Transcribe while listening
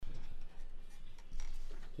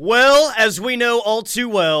Well, as we know all too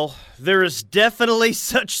well, there is definitely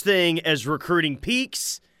such thing as recruiting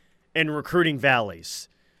peaks and recruiting valleys.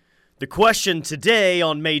 The question today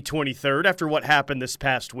on May 23rd, after what happened this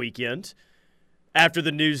past weekend, after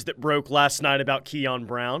the news that broke last night about Keon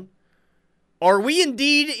Brown, are we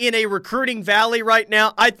indeed in a recruiting valley right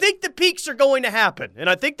now? I think the peaks are going to happen, and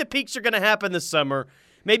I think the peaks are going to happen this summer,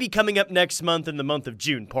 maybe coming up next month in the month of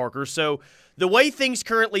June, Parker. So the way things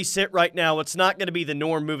currently sit right now, it's not going to be the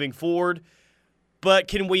norm moving forward, but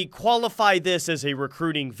can we qualify this as a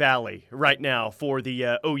recruiting valley right now for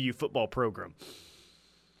the OU football program?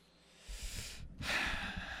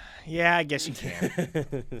 Yeah, I guess you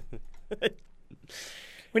can.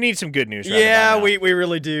 We need some good news right Yeah, about now. we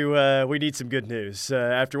really do. We need some good news.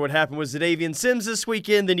 After what happened with Zadavian Sims this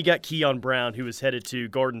weekend, then you got Keon Brown, who is headed to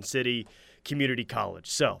Garden City Community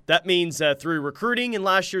College. So that means through recruiting in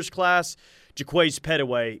last year's class, Jaquays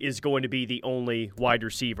Pettaway is going to be the only wide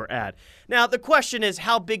receiver add. Now, the question is,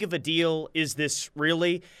 how big of a deal is this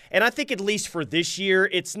really? And I think at least for this year,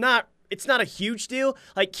 it's not a huge deal.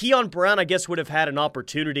 Like Keon Brown, I guess, would have had an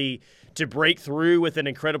opportunity to break through with an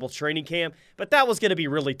incredible training camp, but that was going to be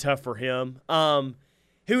really tough for him.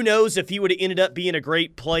 Who knows if he would have ended up being a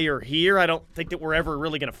great player here? I don't think that we're ever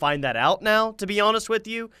really going to find that out now, to be honest with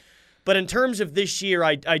you. But in terms of this year,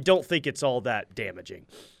 I don't think it's all that damaging.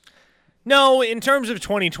 No, in terms of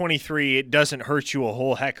 2023, it doesn't hurt you a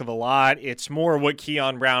whole heck of a lot. It's more what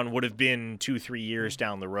Keon Brown would have been 2-3 years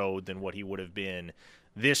down the road than what he would have been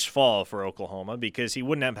this fall for Oklahoma, because he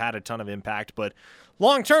wouldn't have had a ton of impact. But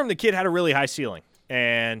long term, the kid had a really high ceiling,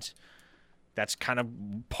 and that's kind of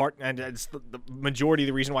and it's the majority of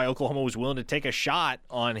the reason why Oklahoma was willing to take a shot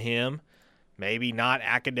on him. Maybe not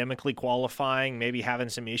academically qualifying, maybe having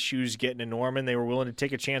some issues getting to Norman. They were willing to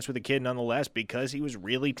take a chance with the kid nonetheless because he was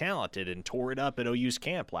really talented and tore it up at OU's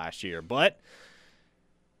camp last year. But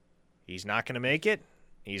he's not going to make it.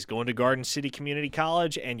 He's going to Garden City Community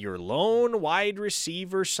College, and your lone wide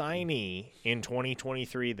receiver signee in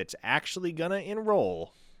 2023 that's actually going to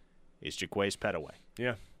enroll is Jaquays Pettaway.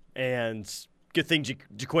 Yeah, and good thing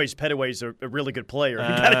Jaquays Pettaway is a really good player. He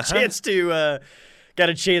got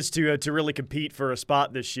a chance to really compete for a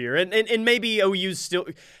spot this year, and maybe OU's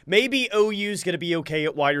going to be okay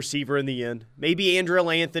at wide receiver in the end. Maybe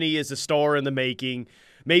Andrell Anthony is a star in the making.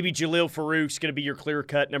 Maybe Jalil Farouk's going to be your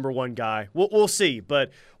clear-cut number one guy. We'll see.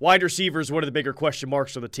 But wide receiver is one of the bigger question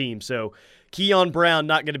marks on the team. So Keon Brown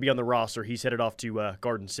not going to be on the roster. He's headed off to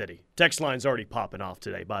Garden City. Text line's already popping off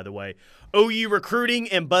today, by the way. OU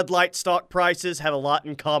recruiting and Bud Light stock prices have a lot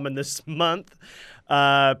in common this month.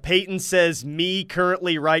 Peyton says, me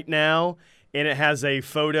currently right now, and it has a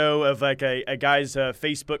photo of like a guy's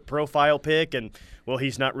Facebook profile pic, and, well,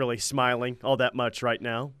 he's not really smiling all that much right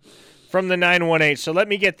now. From the 918, so let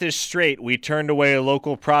me get this straight. We turned away a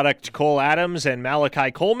local product, Cole Adams and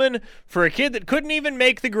Malachi Coleman, for a kid that couldn't even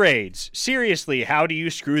make the grades. Seriously, how do you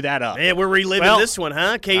screw that up? Man, we're reliving this one,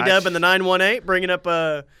 huh? K-Dub and the 918, bringing up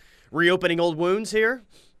reopening old wounds here.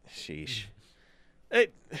 Sheesh. And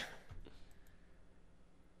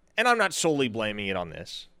I'm not solely blaming it on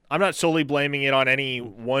this. I'm not solely blaming it on any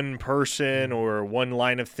one person or one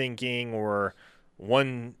line of thinking or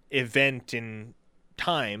one event in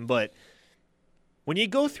time, but when you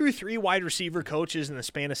go through 3 wide receiver coaches in the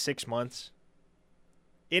span of 6 months,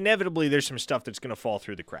 inevitably there's some stuff that's going to fall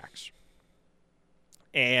through the cracks.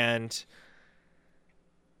 And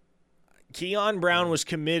Keon Brown was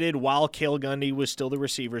committed while Cale Gundy was still the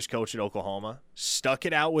receivers coach at Oklahoma, stuck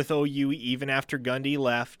it out with OU even after Gundy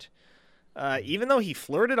left. Even though he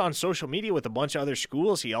flirted on social media with a bunch of other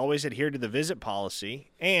schools, he always adhered to the visit policy.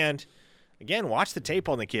 And again, watch the tape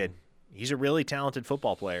on the kid. He's a really talented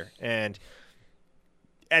football player. And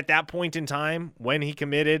at that point in time, when he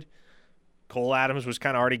committed, Cole Adams was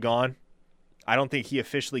kind of already gone. I don't think he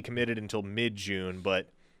officially committed until mid-June, but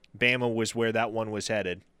Bama was where that one was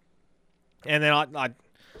headed. And then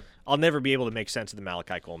I'll never be able to make sense of the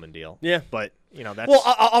Malachi Coleman deal. Yeah. But, that's... Well,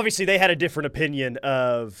 obviously they had a different opinion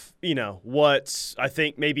of, what I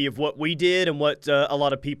think maybe of what we did and what a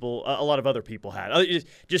lot of other people had.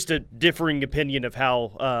 Just a differing opinion of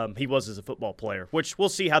how he was as a football player, which we'll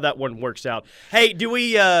see how that one works out. Hey, do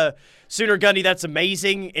we Sooner Gundy, that's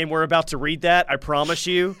amazing, and we're about to read that, I promise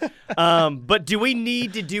you. But do we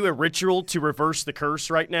need to do a ritual to reverse the curse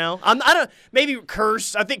right now? Maybe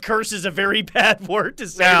curse. I think curse is a very bad word to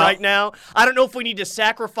say right now. I don't know if we need to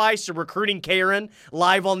sacrifice a recruiting Karen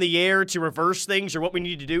live on the air to reverse things or what we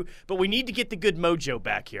need to do, but we need to get the good mojo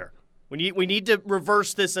back here. We need to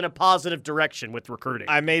reverse this in a positive direction with recruiting.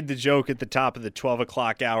 I made the joke at the top of the 12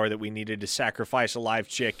 o'clock hour that we needed to sacrifice a live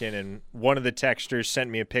chicken, and one of the texters sent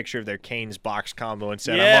me a picture of their Cane's box combo and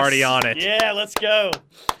said, Yes. I'm already on it. Yeah, let's go.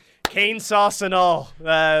 Cane sauce and all.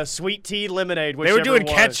 Sweet tea, lemonade, They were doing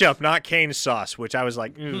one. ketchup, not Cane's sauce, which I was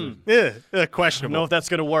like, questionable. I don't know if that's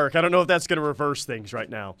going to work. I don't know if that's going to reverse things right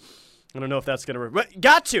now. I don't know if that's going to but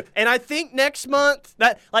got to. And I think next month,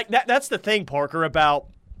 that's the thing, Parker, about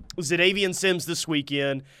Zadavian Sims this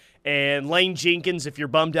weekend and Lane Jenkins, if you're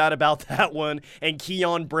bummed out about that one, and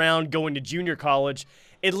Keon Brown going to junior college.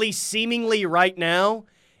 At least seemingly right now,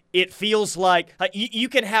 it feels like you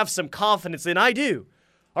can have some confidence, and I do.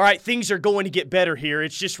 All right, things are going to get better here.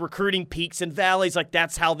 It's just recruiting peaks and valleys.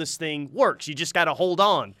 That's how this thing works. You just got to hold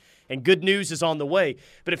on. And good news is on the way.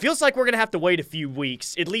 But it feels like we're going to have to wait a few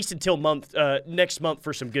weeks, at least until next month,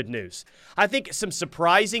 for some good news. I think some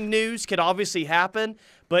surprising news could obviously happen,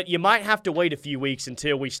 but you might have to wait a few weeks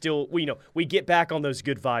until we get back on those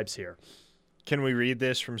good vibes here. Can we read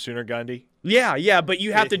this from Sooner Gundy? Yeah, but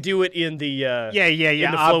you have to do it in the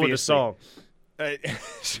in the flow of the song.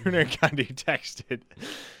 Sooner Gundy texted,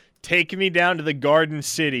 "Take me down to the Garden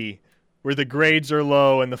City, where the grades are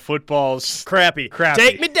low and the football's crappy.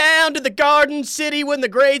 Take me down to the Garden City when the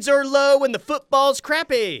grades are low and the football's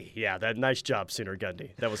crappy." Yeah, nice job, Sooner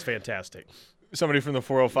Gundy. That was fantastic. Somebody from the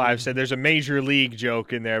 405 said there's a Major League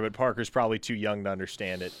joke in there, but Parker's probably too young to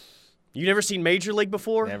understand it. You never seen Major League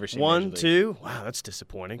before? Never seen One, Major League. two? Wow, that's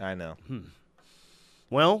disappointing. I know.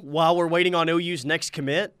 Well, while we're waiting on OU's next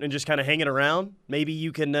commit and just kind of hanging around, maybe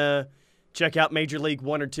you can check out Major League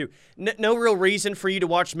 1 or 2. No real reason for you to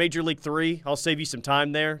watch Major League 3. I'll save you some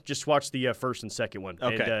time there. Just watch the first and second one.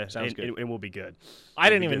 Okay, sounds good. And we'll be good. I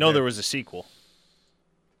didn't even know there was a sequel.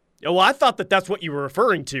 Oh, well, I thought that's what you were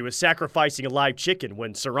referring to, is sacrificing a live chicken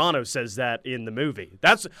when Serrano says that in the movie.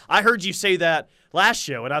 I heard you say that last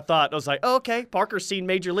show, and I was like, oh, okay, Parker's seen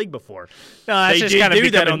Major League before. No, that's they just did kind of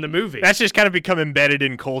do that on the movie. That's just kind of become embedded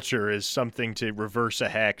in culture as something to reverse a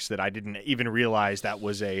hex that I didn't even realize that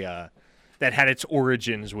was that had its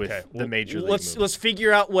origins with the Major League movie. Let's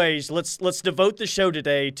figure out ways. Let's devote the show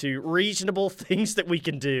today to reasonable things that we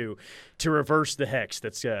can do to reverse the hex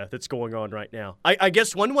that's going on right now. I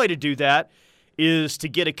guess one way to do that is to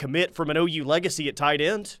get a commit from an OU legacy at tight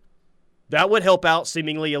end. That would help out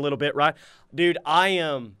seemingly a little bit, right? Dude,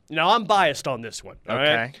 I'm biased on this one. All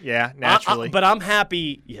okay, right? yeah, naturally. But I'm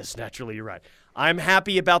happy. Yes, naturally, you're right. I'm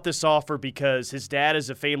happy about this offer because his dad is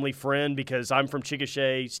a family friend, because I'm from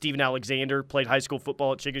Chickasha. Steven Alexander played high school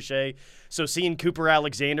football at Chickasha. So seeing Cooper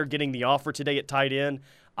Alexander getting the offer today at tight end,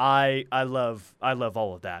 I love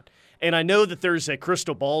all of that. And I know that there's a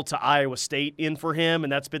crystal ball to Iowa State in for him,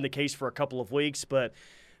 and that's been the case for a couple of weeks. But,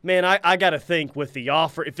 man, I got to think with the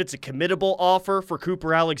offer, if it's a committable offer for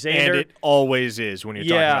Cooper Alexander. And it always is when you're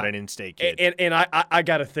talking about an in-state kid. And I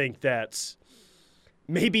got to think that's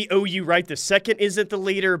maybe OU right this second isn't the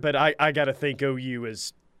leader, but I got to think OU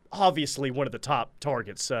is obviously one of the top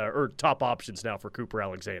targets or top options now for Cooper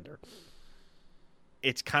Alexander.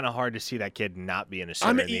 It's kind of hard to see that kid not being a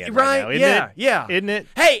center in the end right now, isn't it? Yeah. Isn't it?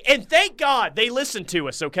 Hey, and thank God they listened to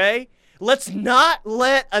us, okay? Let's not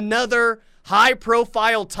let another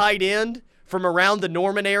high-profile tight end from around the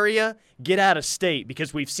Norman area get out of state,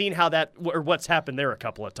 because we've seen what's happened there a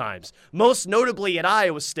couple of times. Most notably at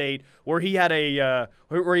Iowa State, where he had a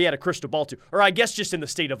crystal ball to, or I guess just in the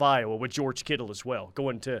state of Iowa with George Kittle as well,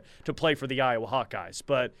 going to play for the Iowa Hawkeyes.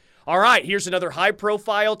 But all right, here's another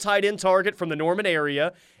high-profile tight end target from the Norman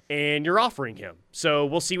area, and you're offering him. So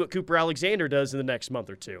we'll see what Cooper Alexander does in the next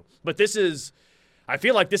month or two. But I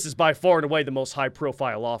feel like this is by far and away the most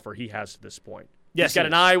high-profile offer he has to this point. Yes, he's got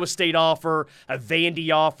an Iowa State offer, a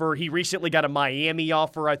Vandy offer. He recently got a Miami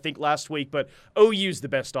offer, I think, last week. But OU's the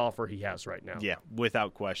best offer he has right now. Yeah,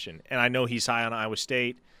 without question. And I know he's high on Iowa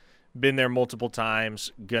State, been there multiple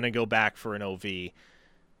times, going to go back for an OV.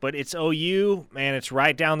 But it's OU, man, it's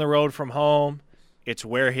right down the road from home. It's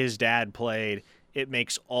where his dad played. It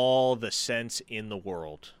makes all the sense in the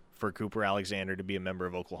world for Cooper Alexander to be a member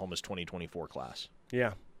of Oklahoma's 2024 class.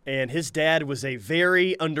 Yeah. And his dad was a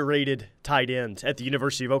very underrated tight end at the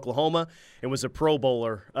University of Oklahoma and was a Pro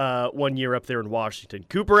Bowler 1 year up there in Washington.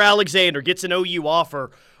 Cooper Alexander gets an OU offer,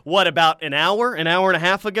 about an hour and a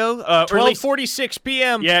half ago? 12:46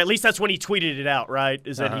 p.m. Yeah, at least that's when he tweeted it out, right,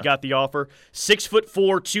 is that he got the offer.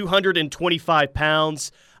 6'4", 225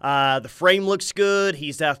 pounds. The frame looks good.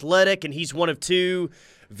 He's athletic, and he's one of two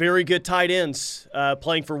very good tight ends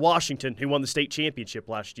playing for Washington, who won the state championship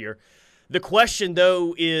last year. The question,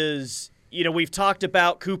 though, is, we've talked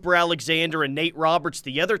about Cooper Alexander and Nate Roberts,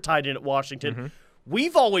 the other tight end at Washington. Mm-hmm.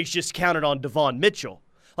 We've always just counted on Devon Mitchell.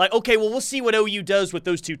 Like, okay, well, we'll see what OU does with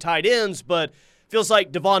those two tight ends, but feels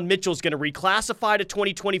like Devon Mitchell's going to reclassify to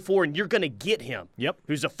 2024, and you're going to get him. Yep.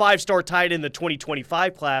 Who's a 5-star tight end in the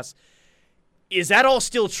 2025 class. Is that all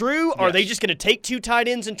still true? Yes. Are they just going to take 2 tight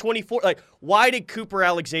ends in 24? Like, why did Cooper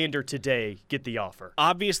Alexander today get the offer?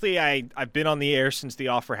 Obviously, I've been on the air since the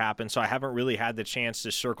offer happened, so I haven't really had the chance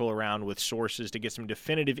to circle around with sources to get some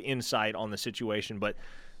definitive insight on the situation. But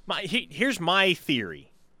here's my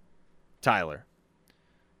theory, Tyler.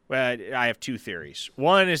 Well, I have 2 theories.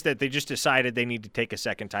 One is that they just decided they need to take a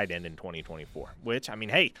second tight end in 2024, which, I mean,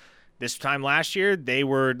 hey, this time last year, they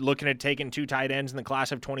were looking at taking 2 tight ends in the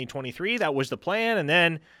class of 2023. That was the plan. And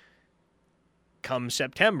then come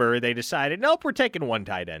September, they decided, nope, we're taking 1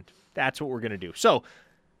 tight end. That's what we're going to do. So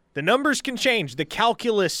the numbers can change. The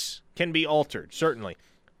calculus can be altered, certainly.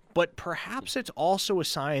 But perhaps it's also a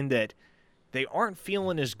sign that they aren't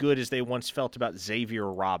feeling as good as they once felt about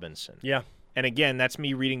Xavier Robinson. Yeah. And again, that's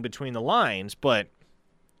me reading between the lines, but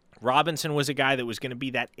Robinson was a guy that was going to be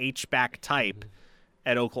that H-back type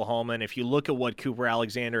at Oklahoma. And if you look at what Cooper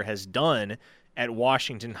Alexander has done at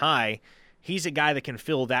Washington High, he's a guy that can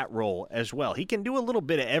fill that role as well. He can do a little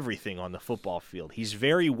bit of everything on the football field. He's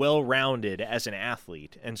very well-rounded as an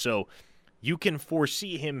athlete. And so you can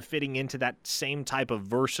foresee him fitting into that same type of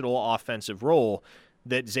versatile offensive role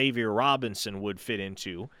that Xavier Robinson would fit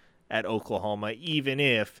into at Oklahoma, even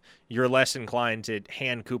if you're less inclined to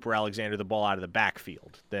hand Cooper Alexander the ball out of the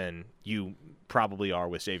backfield than you probably are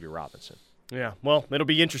with Xavier Robinson. Yeah, well, it'll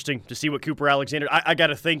be interesting to see what Cooper Alexander – I got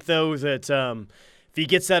to think, though, that if he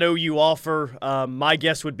gets that OU offer, my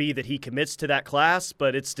guess would be that he commits to that class,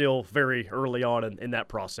 but it's still very early on in that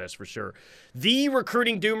process for sure. The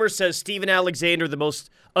Recruiting Doomer says Steven Alexander, the most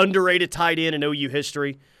underrated tight end in OU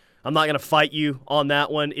history. I'm not going to fight you on that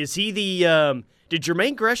one. Is he the did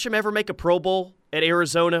Jermaine Gresham ever make a Pro Bowl at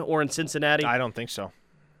Arizona or in Cincinnati? I don't think so.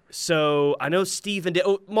 So I know Steven did.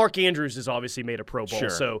 Oh, Mark Andrews has obviously made a Pro Bowl. Sure.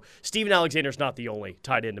 So Steven Alexander's not the only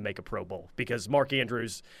tight end to make a Pro Bowl because Mark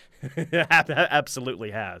Andrews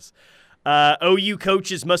absolutely has. OU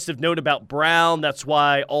coaches must have known about Brown. That's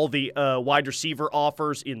why all the wide receiver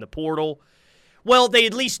offers in the portal. Well, they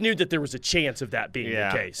at least knew that there was a chance of that being the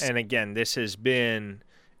case. And again, this has been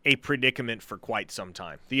a predicament for quite some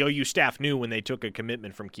time. The OU staff knew when they took a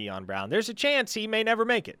commitment from Keon Brown, there's a chance he may never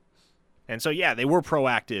make it. And so, yeah, they were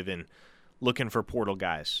proactive in looking for portal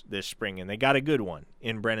guys this spring, and they got a good one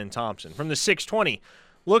in Brennan Thompson. From the 620,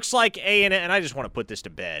 looks like A&M, and I just want to put this to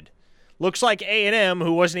bed, looks like A&M,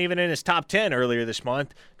 who wasn't even in his top 10 earlier this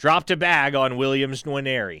month, dropped a bag on Williams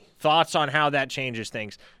Nwaneri. Thoughts on how that changes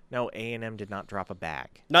things? No, A&M did not drop a bag.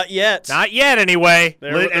 Not yet. Not yet, anyway.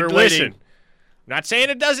 They're listen, waiting. I'm not saying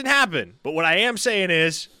it doesn't happen, but what I am saying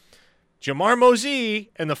is Jamar Mosey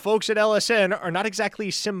and the folks at LSN are not exactly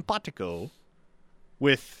simpatico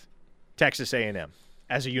with Texas A&M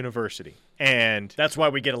as a university. And that's why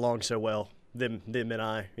we get along so well, them and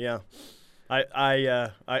I. Yeah.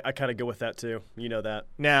 I kind of go with that too. You know that.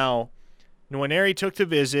 Now, Nwaneri took the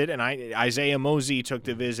visit, and Isaiah Mosey took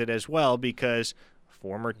the visit as well because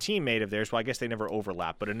former teammate of theirs, well, I guess they never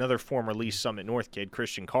overlap, but another former Lee Summit North kid,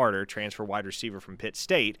 Christian Carter, transfer wide receiver from Pitt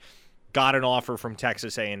State, got an offer from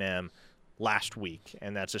Texas A&M last week,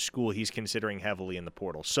 and that's a school he's considering heavily in the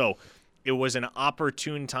portal. So it was an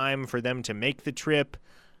opportune time for them to make the trip.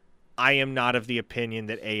 I am not of the opinion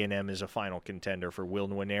that A&M is a final contender for Will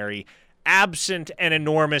Nwaneri, absent an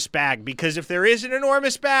enormous bag, because if there is an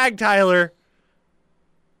enormous bag, Tyler,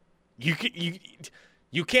 you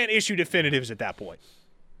can't issue definitives at that point.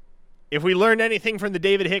 If we learned anything from the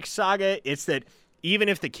David Hicks saga, it's that even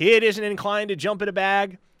if the kid isn't inclined to jump in a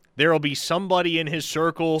bag, there will be somebody in his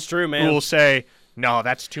circle who will say, no,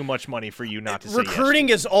 that's too much money for you not to say yes. Recruiting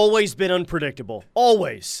has always been unpredictable.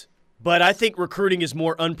 Always. But I think recruiting is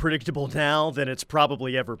more unpredictable now than it's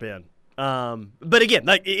probably ever been. But again,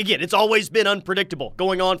 it's always been unpredictable,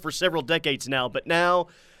 going on for several decades now. But now,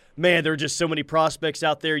 man, there are just so many prospects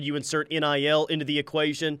out there. You insert NIL into the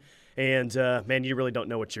equation, and, man, you really don't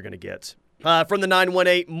know what you're going to get. From the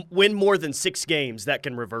 918, win more than 6 games. That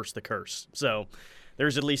can reverse the curse. So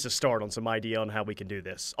there's at least a start on some idea on how we can do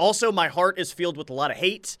this. Also, my heart is filled with a lot of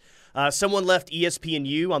hate. Someone left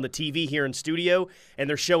ESPNU on the TV here in studio, and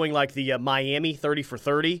they're showing like the Miami 30 for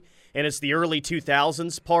 30, and it's the early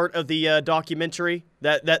 2000s part of the documentary,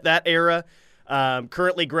 that era.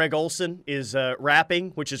 Currently, Greg Olson is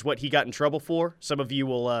rapping, which is what he got in trouble for. Some of you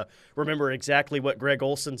will remember exactly what Greg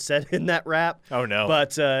Olson said in that rap. Oh, no.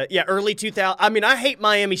 But, yeah, early 2000s. I mean, I hate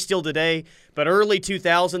Miami still today, but early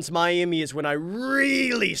 2000s Miami is when I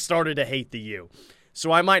really started to hate the U.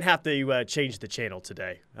 So I might have to change the channel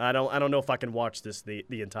today. I don't know if I can watch this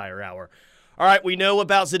the entire hour. All right, we know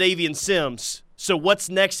about Zadavian Sims. So what's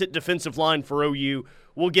next at defensive line for OU?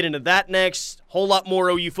 We'll get into that next. Whole lot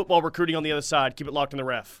more OU football recruiting on the other side. Keep it locked in the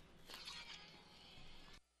Ref.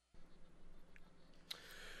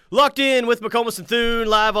 Locked in with McCOMAS and Thune,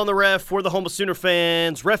 live on the Ref for the home of Sooner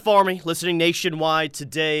fans. Ref Army listening nationwide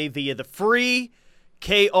today via the free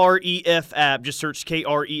KREF app. Just search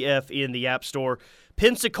KREF in the App Store.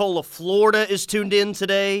 Pensacola, Florida is tuned in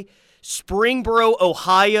today. Springboro,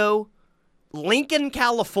 Ohio. Lincoln,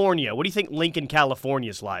 California. What do you think Lincoln, California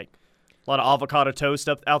is like? A lot of avocado toast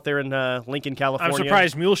out there in Lincoln, California. I'm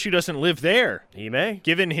surprised Muleshoe doesn't live there. He may.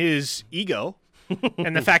 Given his ego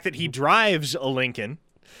and the fact that he drives a Lincoln.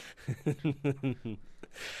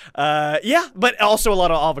 Yeah, but also a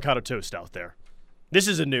lot of avocado toast out there. This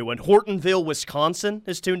is a new one. Hortonville, Wisconsin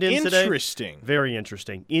is tuned in today. Interesting. Very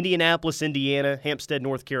interesting. Indianapolis, Indiana. Hampstead,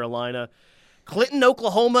 North Carolina. Clinton,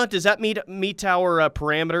 Oklahoma. Does that meet our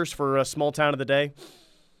parameters for a small town of the day?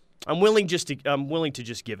 I'm willing to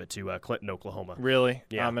just give it to Clinton, Oklahoma. Really?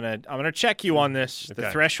 Yeah. I'm gonna check you on this. Okay.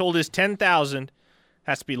 The threshold is 10,000.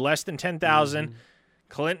 Has to be less than 10,000. Mm-hmm.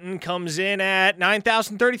 Clinton comes in at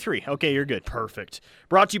 9,033. Okay, you're good. Perfect.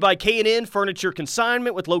 Brought to you by K&N Furniture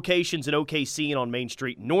Consignment with locations in OKC and on Main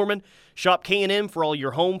Street in Norman. Shop K&N for all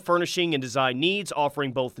your home furnishing and design needs,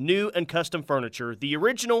 offering both new and custom furniture. The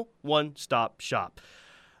original one-stop shop.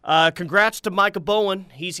 Congrats to Micah Bowen.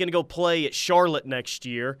 He's going to go play at Charlotte next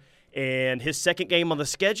year, and his second game on the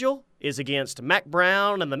schedule is against Mac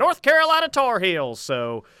Brown and the North Carolina Tar Heels.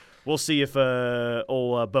 So we'll see if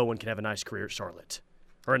old Bowen can have a nice career at Charlotte.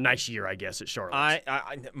 Or a nice year, I guess, at Charlotte.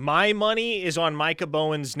 My money is on Micah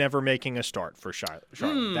Bowen's never making a start for Charlotte.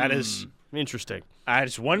 That is interesting. That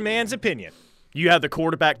is one man's opinion. You have the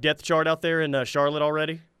quarterback depth chart out there in Charlotte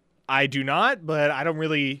already? I do not, but I don't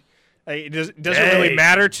really it doesn't really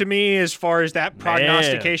matter to me as far as that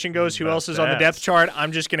prognostication goes. Who else is on the depth chart?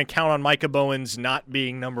 I'm just going to count on Micah Bowen's not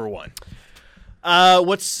being number one.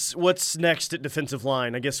 What's next at defensive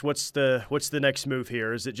line? I guess what's the next move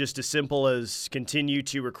here? Is it just as simple as continue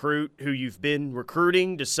to recruit who you've been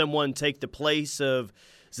recruiting? Does someone take the place of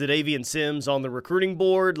Zadavian Sims on the recruiting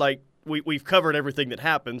board? Like we've covered everything that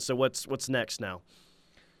happened, so what's next now?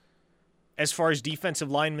 As far as defensive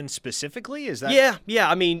linemen specifically, is that? Yeah.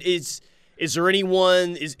 I mean, is there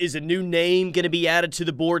anyone? Is a new name going to be added to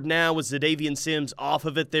the board now with Zadavian Sims off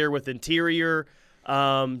of it there with interior?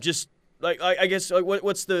 Just. I guess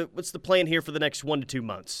what's the plan here for the next 1 to 2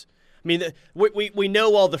 months? I mean, we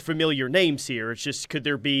know all the familiar names here. It's just could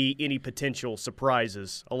there be any potential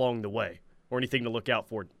surprises along the way or anything to look out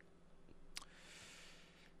for?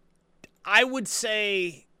 I would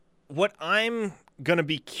say what I'm going to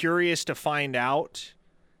be curious to find out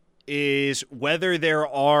is whether there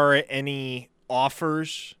are any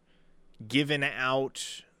offers given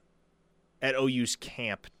out at OU's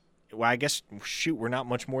camp. Well, I guess, we're not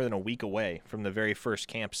much more than a week away from the very first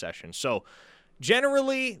camp session. So,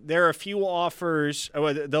 generally, there are a few offers.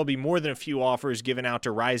 There'll be more than a few offers given out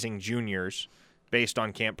to rising juniors based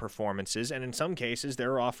on camp performances. And in some cases,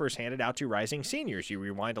 there are offers handed out to rising seniors. You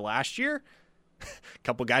rewind to last year, a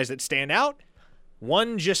couple guys that stand out.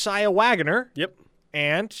 One, Josiah Wagoner. Yep.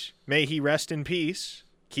 And, may he rest in peace,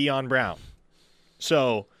 Keon Brown.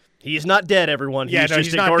 So... He is not dead, everyone. He's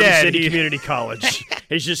he's at not Garden dead. City Community College.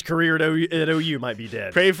 His just career at OU might be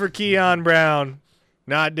dead. Pray for Keon Brown.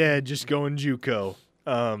 Not dead, just going JUCO.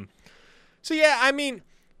 So, yeah, I mean,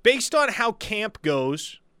 based on how camp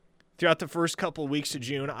goes throughout the first couple of weeks of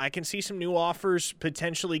June, I can see some new offers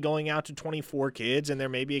potentially going out to 24 kids, and there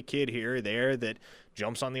may be a kid here or there that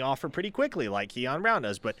jumps on the offer pretty quickly like Keon Brown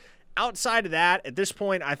does. But outside of that, at this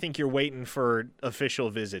point, I think you're waiting for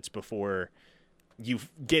official visits before you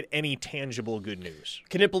get any tangible good news.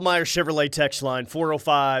 Knippelmeyer Chevrolet text line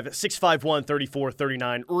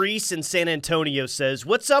 405-651-3439. Reese in San Antonio says,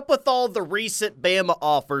 what's up with all the recent Bama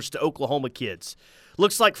offers to Oklahoma kids?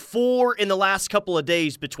 Looks like 4 in the last couple of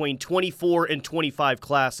days between 24 and 25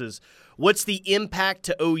 classes. What's the impact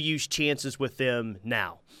to OU's chances with them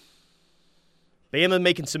now? Bama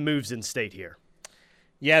making some moves in state here.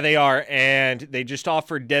 Yeah, they are, and they just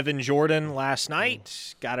offered Devin Jordan last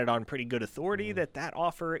night. Got it on pretty good authority that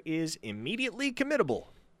offer is immediately committable,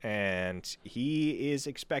 and he is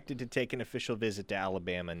expected to take an official visit to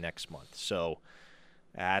Alabama next month. So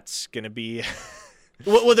that's going to be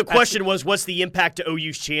well, the question was, what's the impact to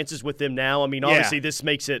OU's chances with them now? I mean, obviously this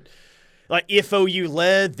makes it – like, if OU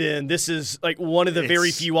led, then this is, like, one of the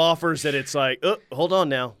very few offers that it's like, oh, hold on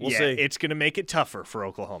now. We'll see. It's going to make it tougher for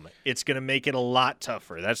Oklahoma. It's going to make it a lot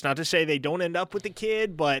tougher. That's not to say they don't end up with the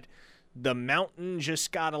kid, but the mountain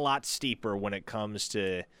just got a lot steeper when it comes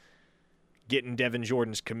to getting Devin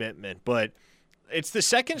Jordan's commitment. But it's the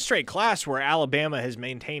second straight class where Alabama has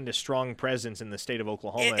maintained a strong presence in the state of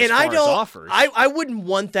Oklahoma as far as offers. I wouldn't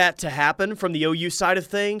want that to happen from the OU side of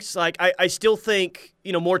things. Like I still think,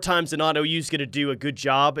 more times than not, OU's going to do a good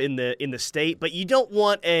job in the state, but you don't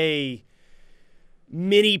want a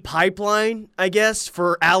mini pipeline, I guess,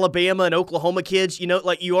 for Alabama and Oklahoma kids.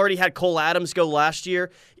 Like you already had Cole Adams go last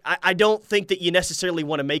year. I don't think that you necessarily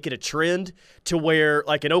want to make it a trend to where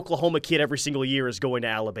like an Oklahoma kid every single year is going to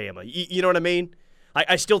Alabama. You know what I mean?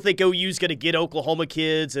 I still think OU's going to get Oklahoma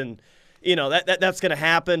kids, and that's going to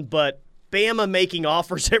happen. But Bama making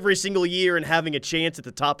offers every single year and having a chance at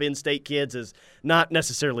the top in-state kids is not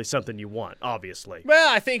necessarily something you want, obviously. Well,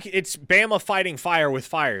 I think it's Bama fighting fire with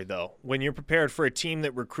fire, though. When you're prepared for a team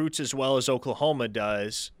that recruits as well as Oklahoma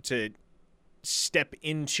does to step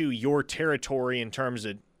into your territory in terms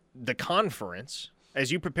of the conference,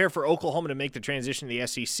 as you prepare for Oklahoma to make the transition to the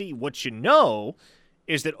SEC, what you know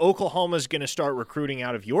is that Oklahoma's going to start recruiting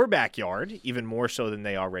out of your backyard, even more so than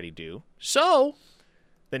they already do. So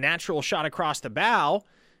the natural shot across the bow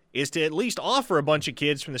is to at least offer a bunch of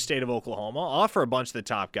kids from the state of Oklahoma, offer a bunch of the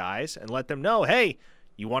top guys, and let them know, hey,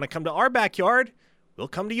 you want to come to our backyard? We'll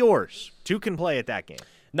come to yours. Two can play at that game.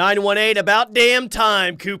 918, about damn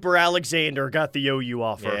time Cooper Alexander got the OU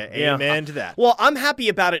offer. Yeah, amen to that. Well, I'm happy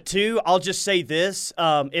about it, too. I'll just say this,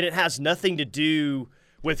 and it has nothing to do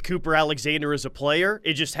with Cooper Alexander as a player.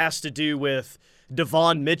 It just has to do with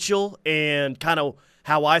Devon Mitchell and kind of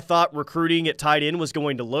how I thought recruiting at tight end was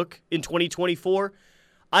going to look in 2024.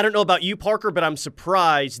 I don't know about you, Parker, but I'm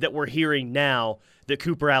surprised that we're hearing now that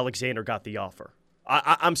Cooper Alexander got the offer.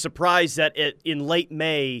 I'm surprised that in late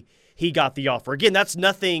May he got the offer. Again, that's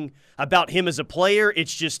nothing about him as a player.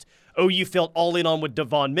 It's just OU felt all in on with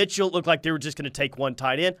Devon Mitchell. It looked like they were just going to take one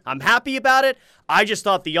tight end. I'm happy about it. I just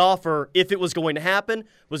thought the offer, if it was going to happen,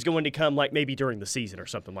 was going to come like maybe during the season or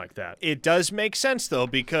something like that. It does make sense, though,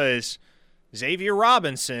 because Xavier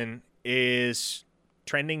Robinson is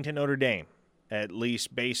trending to Notre Dame, at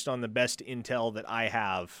least based on the best intel that I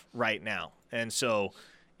have right now. And so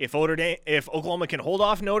if Oklahoma can hold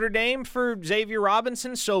off Notre Dame for Xavier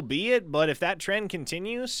Robinson, so be it. But if that trend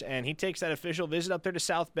continues and he takes that official visit up there to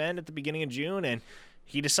South Bend at the beginning of June and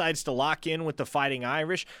he decides to lock in with the Fighting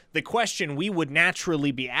Irish, the question we would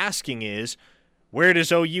naturally be asking is, where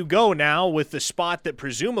does OU go now with the spot that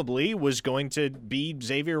presumably was going to be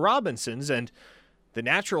Xavier Robinson's? And the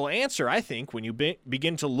natural answer, I think, when you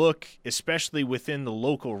begin to look, especially within the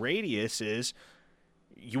local radius, is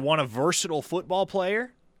you want a versatile football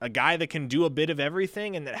player, a guy that can do a bit of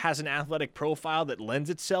everything and that has an athletic profile that lends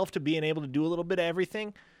itself to being able to do a little bit of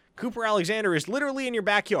everything. Cooper Alexander is literally in your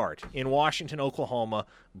backyard in Washington, Oklahoma,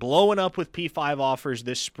 blowing up with P5 offers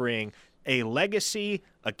this spring. A legacy,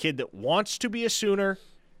 a kid that wants to be a Sooner.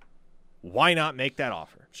 Why not make that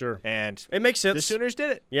offer? Sure. And it makes sense. The Sooners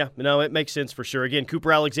did it. Yeah, no, it makes sense for sure. Again,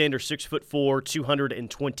 Cooper Alexander, 6'4",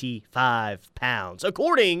 225 pounds.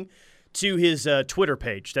 According to his Twitter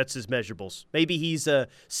page, that's his measurables. Maybe he's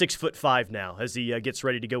 6'5" now as he gets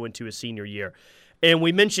ready to go into his senior year. And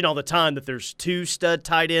we mention all the time that there's two stud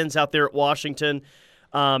tight ends out there at Washington.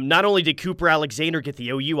 Not only did Cooper Alexander get the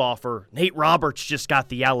OU offer, Nate Roberts just got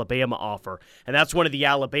the Alabama offer. And that's one of the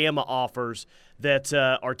Alabama offers that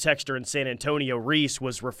our texter in San Antonio, Reese,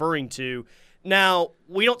 was referring to. Now,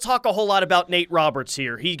 we don't talk a whole lot about Nate Roberts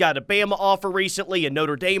here. He got a Bama offer recently, a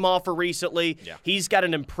Notre Dame offer recently. Yeah. He's got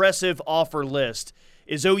an impressive offer list.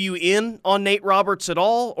 Is OU in on Nate Roberts at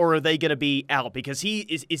all, or are they going to be out? Because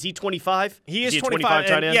is he 25? He is 25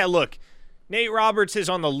 tight end? Yeah, look, Nate Roberts is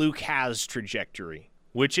on the Luke Hasz trajectory,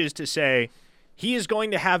 which is to say he is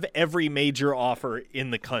going to have every major offer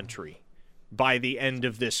in the country by the end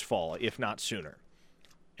of this fall, if not sooner.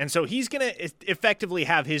 And so he's going to effectively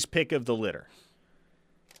have his pick of the litter.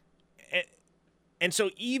 And so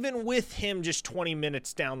even with him just 20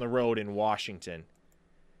 minutes down the road in Washington,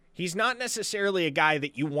 he's not necessarily a guy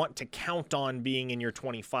that you want to count on being in your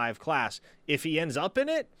 25 class. If he ends up in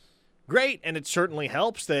it, great, and it certainly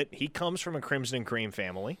helps that he comes from a Crimson and Cream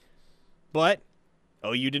family. But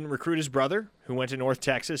OU didn't recruit his brother, who went to North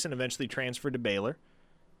Texas and eventually transferred to Baylor.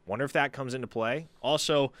 Wonder if that comes into play.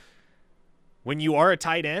 Also, when you are a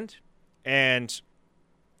tight end and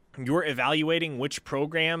you're evaluating which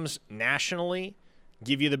programs nationally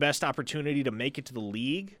give you the best opportunity to make it to the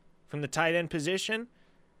league from the tight end position,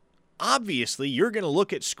 obviously you're going to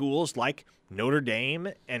look at schools like Notre Dame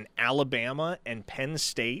and Alabama and Penn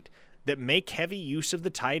State that make heavy use of the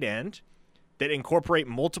tight end, that incorporate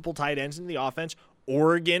multiple tight ends in the offense.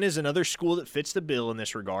 Oregon is another school that fits the bill in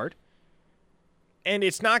this regard. And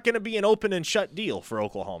it's not going to be an open and shut deal for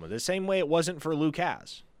Oklahoma, the same way it wasn't for Luke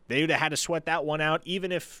Hasz. They would have had to sweat that one out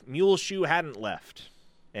even if Muleshoe hadn't left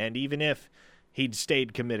and even if he'd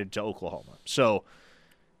stayed committed to Oklahoma. So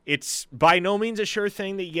it's by no means a sure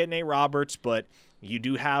thing that you get Nate Roberts, but you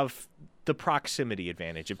do have the proximity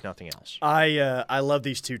advantage, if nothing else. I love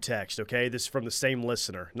these two texts, okay? This is from the same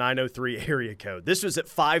listener, 903 area code. This was at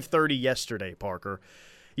 5:30 yesterday, Parker.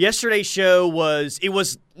 Yesterday's show was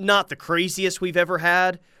not the craziest we've ever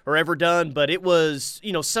had or ever done, but it was,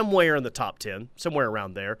 somewhere in the top 10, somewhere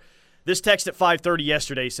around there. This text at 5:30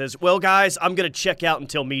 yesterday says, well, guys, I'm going to check out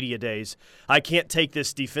until media days. I can't take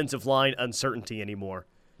this defensive line uncertainty anymore.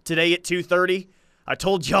 Today at 2:30, I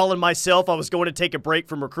told y'all and myself I was going to take a break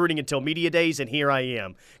from recruiting until media days, and here I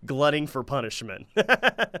am, glutting for punishment.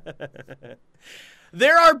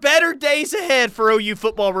 There are better days ahead for OU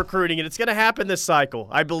football recruiting, and it's going to happen this cycle.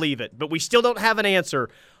 I believe it. But we still don't have an answer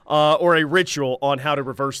or a ritual on how to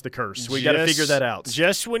reverse the curse. We got to figure that out.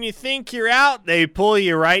 Just when you think you're out, they pull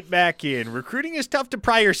you right back in. Recruiting is tough to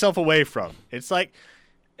pry yourself away from. It's like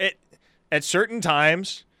at certain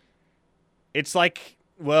times, it's like,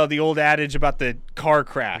 well, the old adage about the car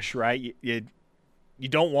crash, right? You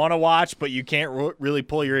don't want to watch, but you can't really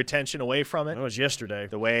pull your attention away from it. That was yesterday.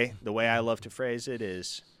 The way I love to phrase it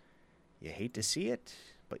is, you hate to see it,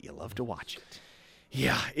 but you love to watch it.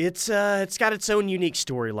 Yeah, it's got its own unique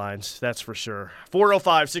storylines, that's for sure.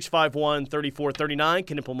 405-651-3439,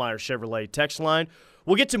 Knippelmeyer Chevrolet text line.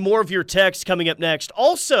 We'll get to more of your texts coming up next.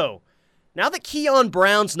 Also, now that Keon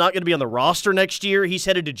Brown's not going to be on the roster next year, he's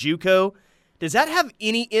headed to JUCO. Does that have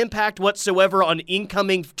any impact whatsoever on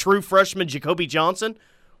incoming true freshman Jacoby Johnson?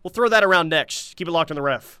 We'll throw that around next. Keep it locked on the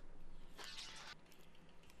Ref.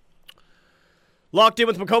 Locked in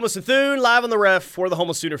with McCOMAS and THUNE, live on the Ref for the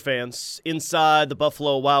Homeless Sooner fans. Inside the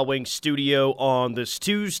Buffalo Wild Wings studio on this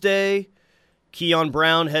Tuesday. Keon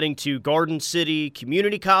Brown heading to Garden City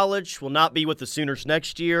Community College, will not be with the Sooners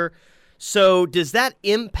next year. So does that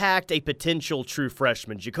impact a potential true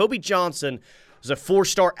freshman? Jacoby Johnson was a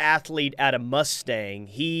 4-star athlete at a Mustang.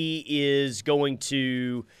 He is going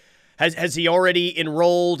to has he already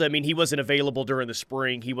enrolled? I mean, he wasn't available during the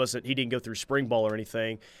spring. He didn't go through spring ball or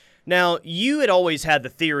anything. Now, you had always had the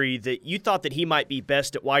theory that you thought that he might be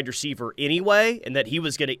best at wide receiver anyway and that he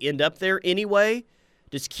was going to end up there anyway.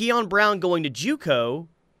 Does Keon Brown going to JUCO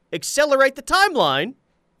accelerate the timeline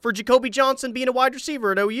for Jacoby Johnson being a wide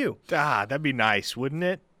receiver at OU? That'd be nice, wouldn't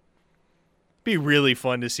it? Be really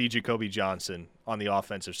fun to see Jacoby Johnson on the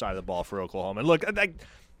offensive side of the ball for Oklahoma. And look,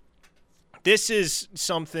 this is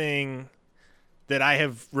something that I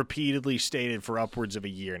have repeatedly stated for upwards of a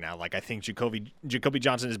year now. Like, I think Jacoby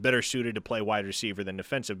Johnson is better suited to play wide receiver than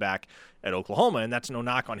defensive back at Oklahoma, and that's no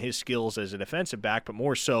knock on his skills as a defensive back, but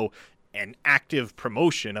more so an active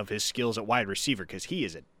promotion of his skills at wide receiver because he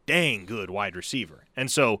is a dang good wide receiver.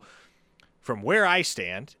 And so from where I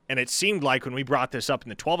stand, and it seemed like when we brought this up in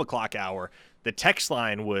the 12 o'clock hour, the text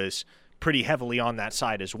line was pretty heavily on that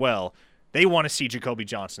side as well. They want to see Jacoby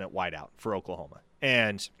Johnson at wideout for Oklahoma.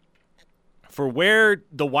 And for where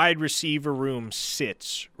the wide receiver room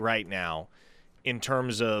sits right now in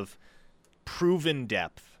terms of proven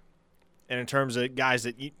depth and in terms of guys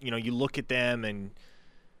that, you look at them and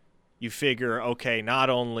you figure, okay, not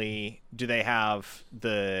only do they have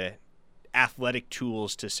the athletic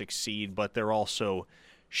tools to succeed, but they're also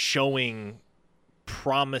showing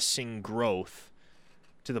promising growth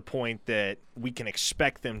to the point that we can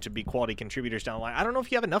expect them to be quality contributors down the line. I don't know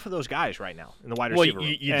if you have enough of those guys right now in the wide receiver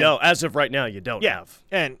room. You don't. As of right now, you don't have.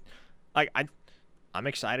 And I'm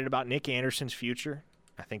excited about Nick Anderson's future.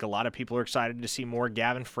 I think a lot of people are excited to see more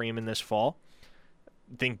Gavin Freeman this fall.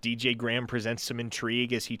 I think DJ Graham presents some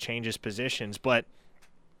intrigue as he changes positions, but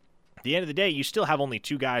at the end of the day, you still have only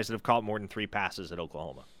two guys that have caught more than 3 passes at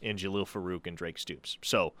Oklahoma, in Jalil Farouk and Drake Stoops.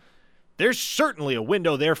 So there's certainly a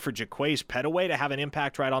window there for Jaquays Petaway to have an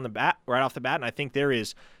impact right off the bat, and I think there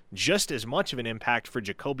is just as much of an impact for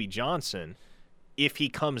Jacoby Johnson if he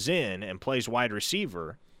comes in and plays wide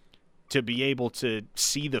receiver to be able to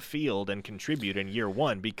see the field and contribute in year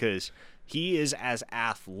one because he is as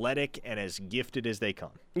athletic and as gifted as they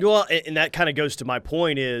come. Well, and that kind of goes to my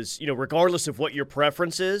point is, regardless of what your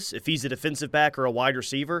preference is, if he's a defensive back or a wide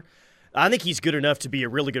receiver, I think he's good enough to be a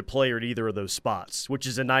really good player at either of those spots, which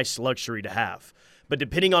is a nice luxury to have. But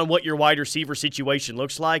depending on what your wide receiver situation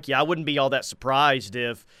looks like, I wouldn't be all that surprised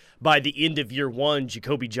if by the end of year one,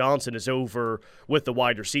 Jacoby Johnson is over with the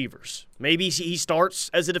wide receivers. Maybe he starts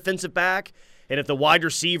as a defensive back, and if the wide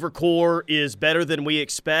receiver core is better than we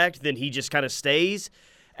expect, then he just kind of stays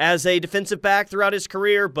as a defensive back throughout his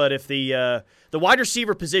career, but if the wide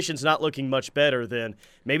receiver position's not looking much better, then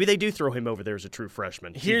maybe they do throw him over there as a true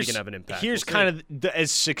freshman. See if he can have an impact. Here's kind of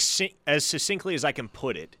as succinctly as I can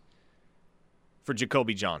put it for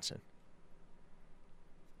Jacoby Johnson.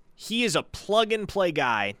 He is a plug-and-play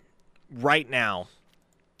guy right now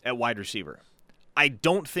at wide receiver. I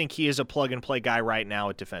don't think he is a plug-and-play guy right now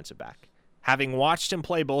at defensive back. Having watched him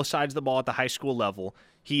play both sides of the ball at the high school level,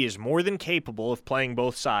 he is more than capable of playing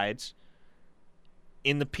both sides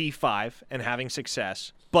in the P5 and having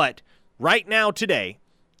success. But right now, today,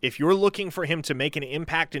 if you're looking for him to make an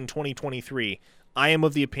impact in 2023, I am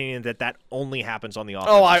of the opinion that only happens on the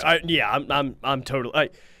offensive side. I'm totally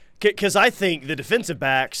because I think the defensive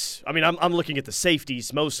backs. I mean, I'm looking at the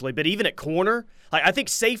safeties mostly, but even at corner, I think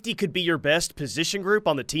safety could be your best position group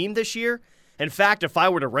on the team this year. In fact, if I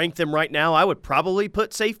were to rank them right now, I would probably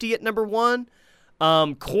put safety at number 1.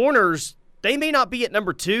 Corners, they may not be at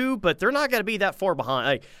number 2, but they're not going to be that far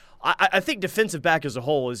behind. I think defensive back as a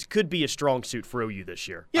whole could be a strong suit for OU this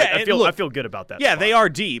year. Yeah, I feel good about that. Yeah, spot. they are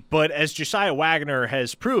deep, but as Josiah Wagner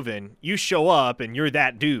has proven, you show up and you're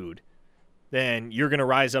that dude, then you're going to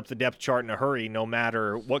rise up the depth chart in a hurry no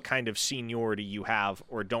matter what kind of seniority you have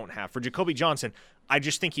or don't have. For Jacoby Johnson, I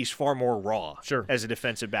just think he's far more raw as a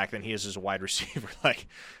defensive back than he is as a wide receiver.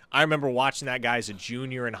 I remember watching that guy as a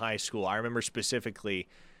junior in high school. I remember specifically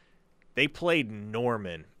they played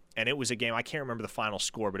Norman, and it was a game. I can't remember the final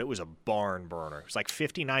score, but it was a barn burner. It was like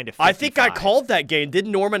 59-55. I think I called that game.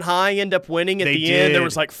 Didn't Norman High end up winning at the end? There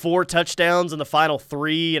was 4 touchdowns in the final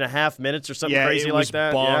 3.5 minutes or something crazy like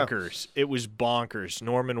that. Bonkers. Yeah. It was bonkers.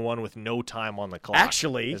 Norman won with no time on the clock,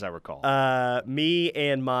 actually, as I recall. Me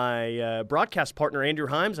and my broadcast partner, Andrew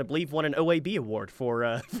Himes, I believe, won an OAB award for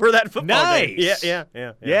that football game.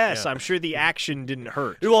 Yeah. Yes, I'm sure the action didn't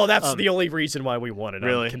hurt. Well, that's the only reason why we won it.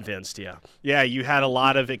 Really? I'm convinced, yeah. Yeah, you had a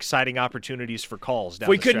lot of exciting opportunities for calls down If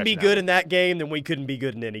we couldn't be good in that game, then we couldn't be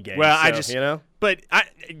good in any game. Well, But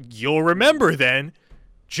you'll remember then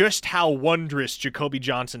just how wondrous Jacoby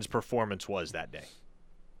Johnson's performance was that day.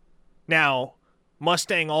 Now,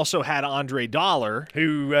 Mustang also had Andre Dollar,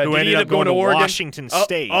 who ended up going to Washington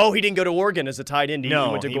State. Oh, he didn't go to Oregon as a tight end. He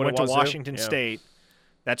went to Washington State.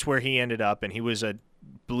 That's where he ended up, and he was a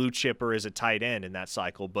blue chipper as a tight end in that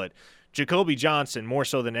cycle. But Jacoby Johnson, more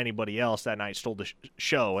so than anybody else that night, stole the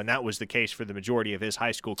show, and that was the case for the majority of his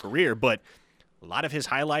high school career. But a lot of his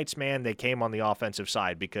highlights, man, they came on the offensive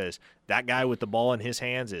side because that guy with the ball in his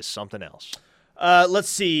hands is something else. Let's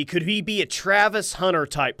see. Could he be a Travis Hunter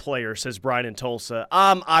type player? Says Brian in Tulsa.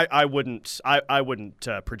 I wouldn't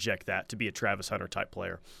project that to be a Travis Hunter type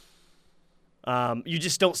player. You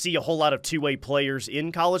just don't see a whole lot of two-way players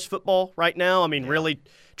in college football right now. I mean, really,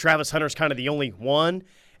 Travis Hunter's kind of the only one.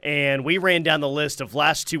 And we ran down the list of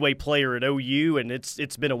last two-way player at OU, and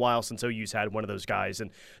it's been a while since OU's had one of those guys. And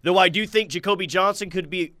though I do think Jacoby Johnson could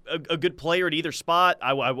be a good player at either spot,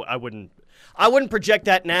 I wouldn't project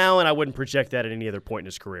that now, and I wouldn't project that at any other point in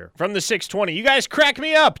his career. From the 620, you guys crack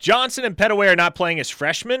me up. Johnson and Pettaway are not playing as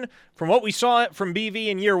freshmen. From what we saw from BV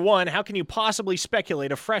in year one, how can you possibly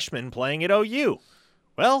speculate a freshman playing at OU?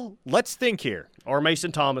 Well, let's think here. Or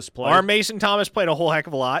Mason Thomas played. A whole heck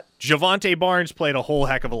of a lot. Javonte Barnes played a whole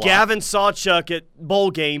heck of a lot. Gavin Sawchuk at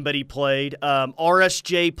bowl game, but he played.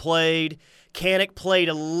 RSJ played. Kanik played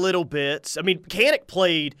a little bit. I mean,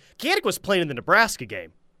 Kanik was playing in the Nebraska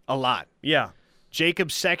game. A lot. Yeah.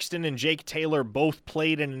 Jacob Sexton and Jake Taylor both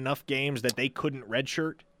played in enough games that they couldn't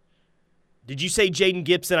redshirt. Did you say Jaden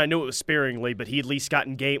Gibson? I know it was sparingly, but he at least got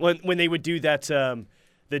in game. When they would do that,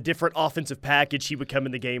 the different offensive package, he would come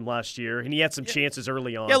in the game last year, and he had some chances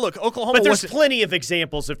early on. Yeah, look, Oklahoma. But there's plenty of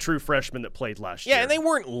examples of true freshmen that played last year. Yeah, and they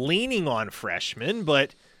weren't leaning on freshmen,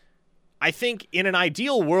 but I think in an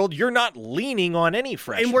ideal world, you're not leaning on any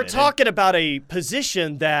freshman. And we're talking about a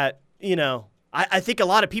position that, I think a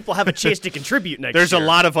lot of people have a chance to contribute next year. There's a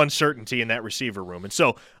lot of uncertainty in that receiver room. And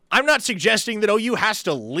so I'm not suggesting that OU has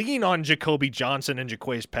to lean on Jacoby Johnson and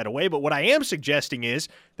Jaquays Pettaway, but what I am suggesting is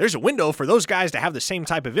there's a window for those guys to have the same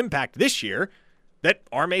type of impact this year that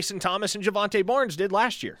R. Mason Thomas and Javonte Barnes did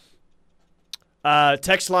last year.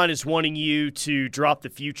 Text line is wanting you to drop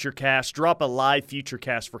a live future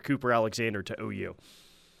cast for Cooper Alexander to OU.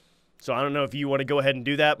 So I don't know if you want to go ahead and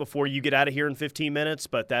do that before you get out of here in 15 minutes,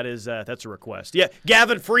 but that's a request. Yeah,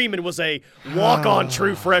 Gavin Freeman was a walk-on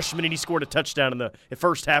true freshman, and he scored a touchdown in the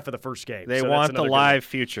first half of the first game. They want the live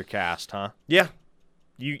future cast, huh? Yeah.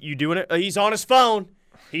 You doing it? He's on his phone.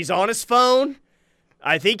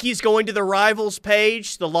 I think he's going to the Rivals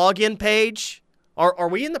page, the login page. Are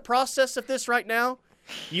we in the process of this right now?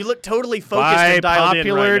 You look totally focused and dialed in right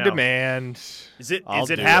now. By popular demand. Is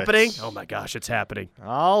it happening? Oh, my gosh, it's happening.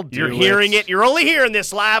 You're hearing it. You're only hearing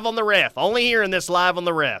this live on the ref. Only hearing this live on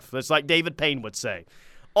the ref. That's like David Payne would say.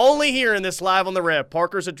 Only hearing this live on the ref.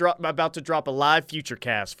 Parker's about to drop a live future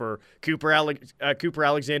cast for Cooper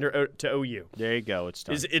Alexander to OU. There you go. It's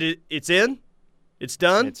done. It's in? It's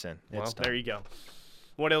done? It's in. It's done. There you go.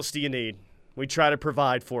 What else do you need? We try to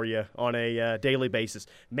provide for you on a daily basis.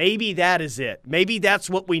 Maybe that is it. Maybe that's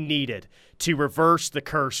what we needed to reverse the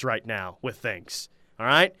curse right now with things. All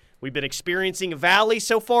right? We've been experiencing a valley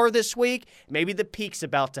so far this week. Maybe the peak's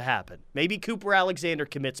about to happen. Maybe Cooper Alexander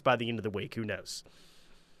commits by the end of the week. Who knows?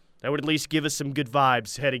 That would at least give us some good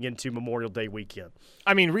vibes heading into Memorial Day weekend.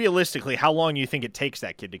 I mean, realistically, how long do you think it takes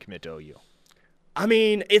that kid to commit to OU? I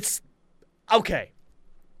mean, it's okay.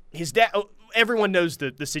 His dad. Everyone knows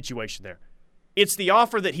the situation there. It's the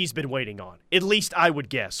offer that he's been waiting on. At least I would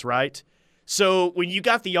guess, right? So when you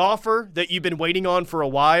got the offer that you've been waiting on for a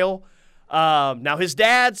while, now his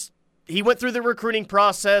dad's, he went through the recruiting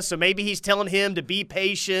process, so maybe he's telling him to be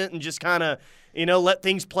patient and just kind of, let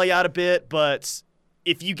things play out a bit. But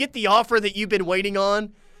if you get the offer that you've been waiting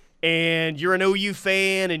on and you're an OU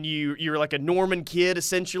fan and you're like a Norman kid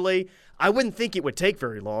essentially, I wouldn't think it would take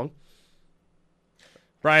very long.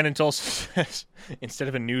 Brian in Tulsa says, instead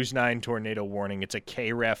of a News 9 tornado warning, it's a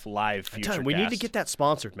KREF live future We need to get that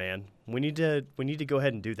sponsored, man. We need to go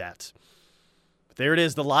ahead and do that. But there it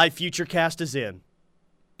is. The live future cast is in.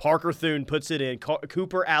 Parker Thune puts it in.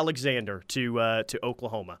 Cooper Alexander to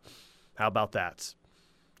Oklahoma. How about that?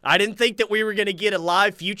 I didn't think that we were going to get a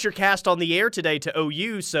live future cast on the air today to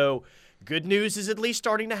OU, so good news is at least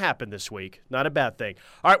starting to happen this week. Not a bad thing.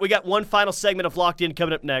 All right, we got one final segment of Locked In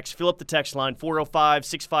coming up next. Fill up the text line,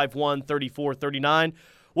 405-651-3439.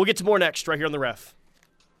 We'll get to more next right here on The Ref.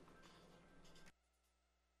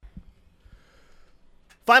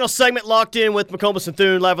 Final segment, Locked In with McCOMAS and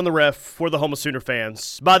Thune, live on The Ref for the Homo Sooner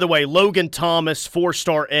fans. By the way, Logan Thomas,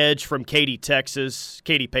 4-star edge from Katy, Texas.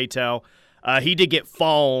 Katy Paytow. He did get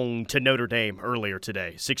phoned to Notre Dame earlier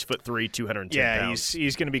today. 6'3", 210 pounds.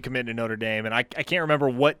 He's going to be committed to Notre Dame, and I can't remember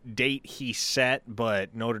what date he set,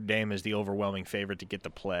 but Notre Dame is the overwhelming favorite to get the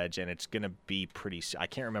pledge, and it's going to be pretty. I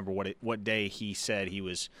can't remember what day he said he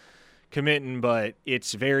was committing, but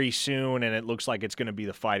it's very soon, and it looks like it's going to be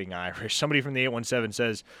the Fighting Irish. Somebody from the 817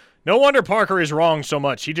 says, no wonder Parker is wrong so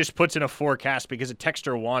much. He just puts in a forecast because a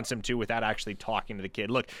texter wants him to without actually talking to the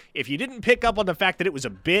kid. Look, if you didn't pick up on the fact that it was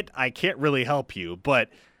a bit, I can't really help you, but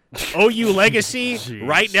OU legacy,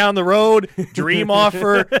 right down the road, dream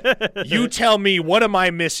offer, you tell me, what am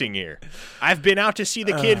I missing here? I've been out to see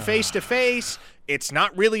the kid face-to-face. It's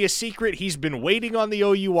not really a secret. He's been waiting on the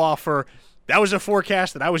OU offer. That was a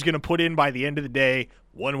forecast that I was going to put in by the end of the day,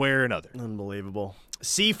 one way or another. Unbelievable.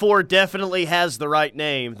 C4 definitely has the right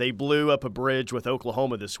name. They blew up a bridge with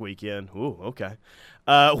Oklahoma this weekend. Ooh, okay.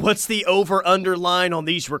 What's the over-under line on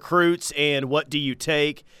these recruits, and what do you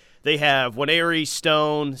take? They have Waneri,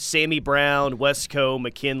 Stone, Sammy Brown, Wesco,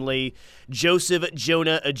 McKinley, Joseph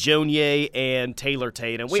Jonah Ajonye, and Taylor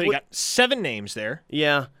Tatum. So you got 7 names there.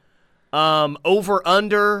 Yeah.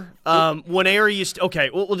 Over-under. Waneri, okay,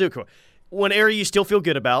 we'll do it quick. Waneri, you still feel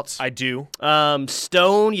good about. I do.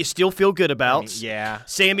 Stone, you still feel good about. I mean, yeah.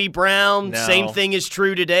 Sammy Brown, no. Same thing is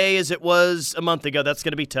true today as it was a month ago. That's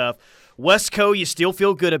going to be tough. Wesco, you still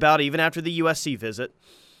feel good about even after the USC visit.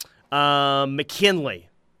 McKinley,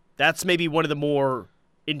 that's maybe one of the more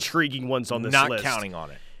intriguing ones on this list. Not counting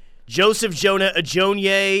on it. Joseph Jonah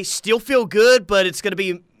Ajonye, still feel good, but it's going to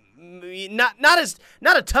be not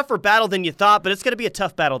a tougher battle than you thought, but it's going to be a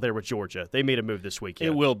tough battle there with Georgia. They made a move this weekend.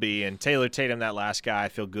 It will be, and Taylor Tatum, that last guy, I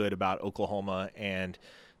feel good about Oklahoma and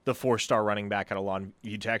the 4-star running back out of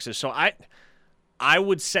Longview, Texas. So I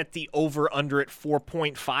would set the over-under at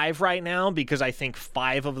 4.5 right now because I think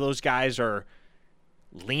 5 of those guys are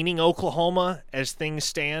leaning Oklahoma as things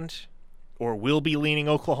stand, or will be leaning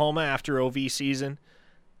Oklahoma after OV season.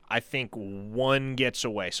 I think 1 gets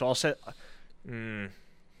away. So I'll set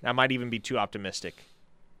that might even be too optimistic.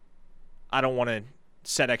 I don't want to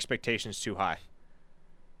set expectations too high.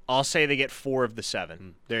 I'll say they get 4 of the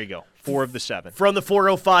 7. There you go. 4 of the 7. From the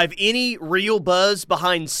 405, any real buzz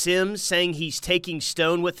behind Sims saying he's taking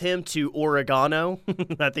Stone with him to Oregano?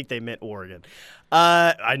 I think they meant Oregon.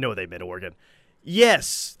 I know they meant Oregon.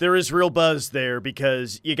 Yes, there is real buzz there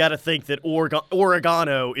because you got to think that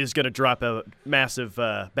Oregano is going to drop a massive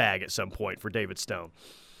bag at some point for David Stone.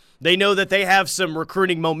 They know that they have some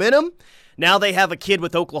recruiting momentum. Now they have a kid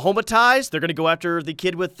with Oklahoma ties. They're going to go after the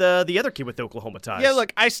kid with the other kid with Oklahoma ties. Yeah,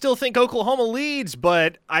 look, I still think Oklahoma leads,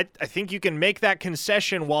 but I think you can make that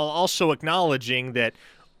concession while also acknowledging that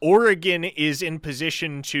Oregon is in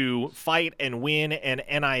position to fight and win an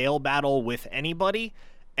NIL battle with anybody,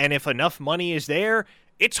 and if enough money is there,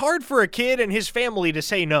 it's hard for a kid and his family to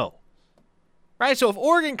say no. Right? So if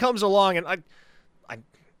Oregon comes along, and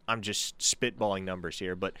I'm just spitballing numbers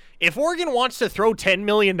here, but if Oregon wants to throw $10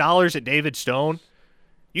 million at David Stone,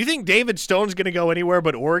 you think David Stone's going to go anywhere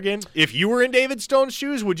but Oregon? If you were in David Stone's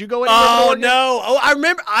shoes, would you go anywhere but Oregon? No. Oh, I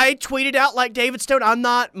remember I tweeted out like David Stone,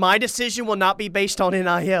 my decision will not be based on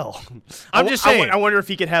NIL. I'm just saying. I wonder if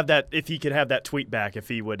he could have that tweet back, if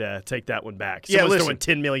he would take that one back. Someone's throwing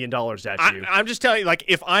 $10 million at you. I'm just telling you, like,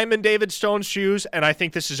 if I'm in David Stone's shoes, and I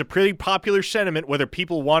think this is a pretty popular sentiment, whether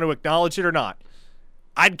people want to acknowledge it or not,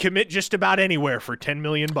 I'd commit just about anywhere for $10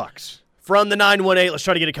 million. From the 918, let's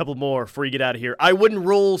try to get a couple more before you get out of here. I wouldn't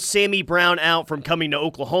rule Sammy Brown out from coming to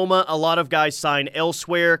Oklahoma. A lot of guys sign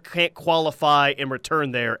elsewhere, can't qualify and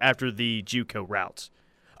return there after the JUCO routes.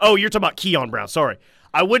 Oh, you're talking about Keon Brown. Sorry.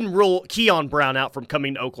 I wouldn't rule Keon Brown out from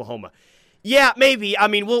coming to Oklahoma. Yeah, maybe. I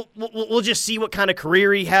mean, we'll just see what kind of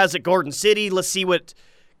career he has at Garden City. Let's see what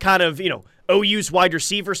kind of, OU's wide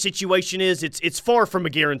receiver situation is. It's far from a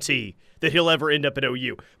guarantee that he'll ever end up at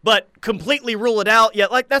OU. But completely rule it out,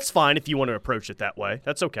 that's fine if you want to approach it that way.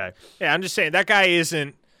 That's okay. Yeah, I'm just saying, that guy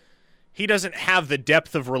he doesn't have the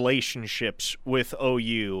depth of relationships with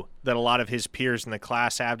OU that a lot of his peers in the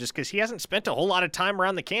class have, just because he hasn't spent a whole lot of time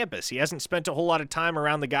around the campus. He hasn't spent a whole lot of time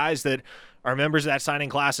around the guys that are members of that signing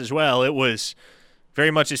class as well. It was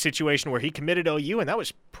very much a situation where he committed OU, and that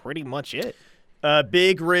was pretty much it.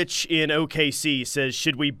 Big Rich in OKC says,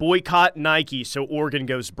 should we boycott Nike so Oregon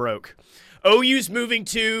goes broke? OU's moving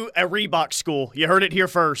to a Reebok school. You heard it here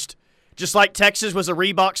first. Just like Texas was a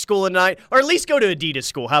Reebok school tonight, or at least go to Adidas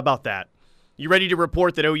school. How about that? You ready to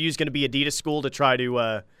report that OU's going to be Adidas school to try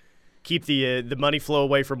to keep the money flow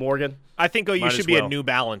away from Oregon? I think OU should be a New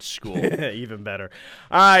Balance school. Even better.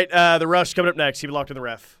 All right, the Rush coming up next. Keep it locked in the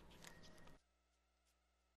Ref.